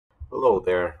Hello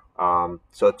there.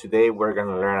 So today we're going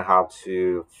to learn how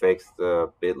to fix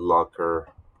the BitLocker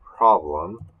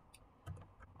problem.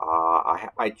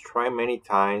 I tried many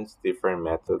times different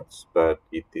methods, but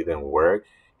it didn't work.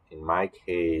 In my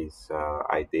case,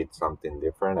 I did something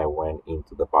different. I went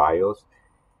into the BIOS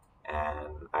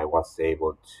and I was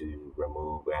able to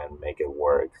remove and make it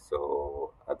work.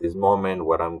 So at this moment,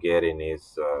 what I'm getting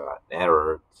is an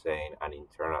error saying an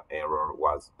internal error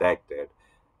was detected.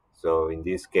 So in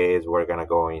this case, we're gonna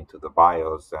go into the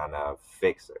BIOS and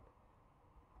fix it.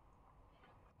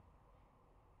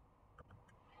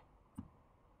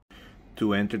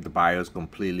 To enter the BIOS,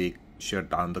 completely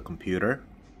shut down the computer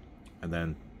and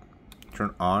then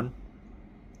turn on.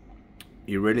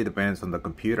 It really depends on the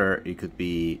computer. It could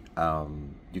be,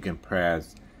 you can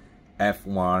press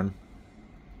F1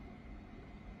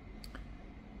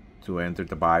 to enter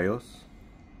the BIOS.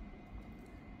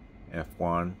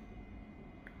 F1.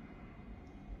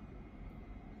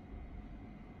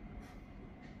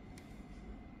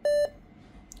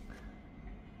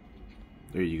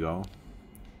 There you go.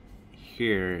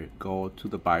 Here, go to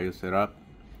the BIOS setup,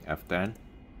 F10.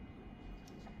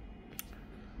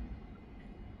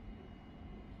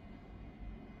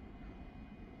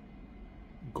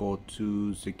 Go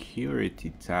to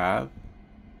Security tab,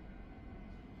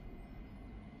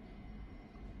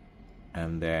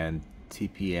 and then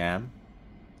TPM,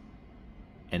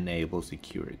 enable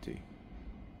security.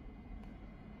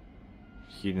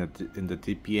 Here in the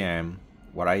TPM,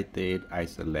 what I did, I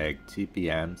select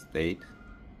TPM state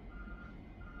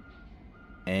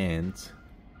and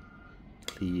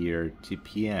clear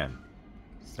TPM.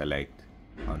 Select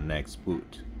on next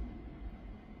boot.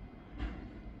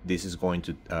 This is going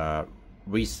to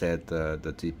reset the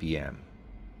TPM.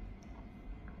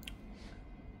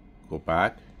 Go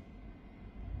back.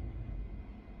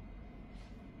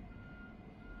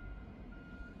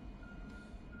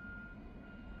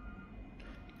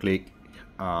 Click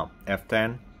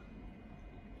F10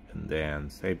 and then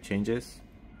save changes.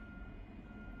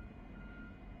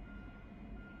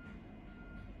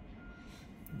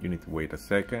 You need to wait a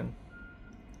second.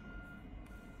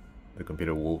 The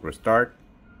computer will restart.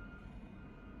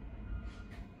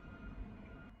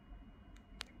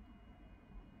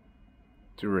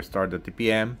 To restart the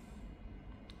TPM,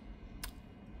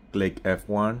 click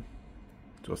F1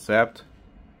 to accept.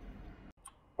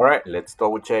 All right, let's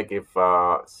double check if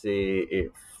see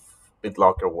if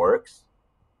BitLocker works.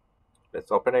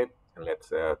 Let's open it and let's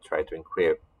try to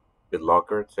encrypt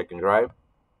BitLocker second drive.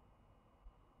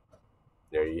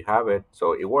 There you have it.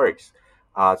 So it works.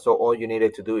 So all you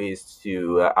needed to do is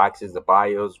to access the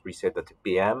BIOS, reset the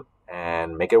TPM,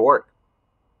 and make it work.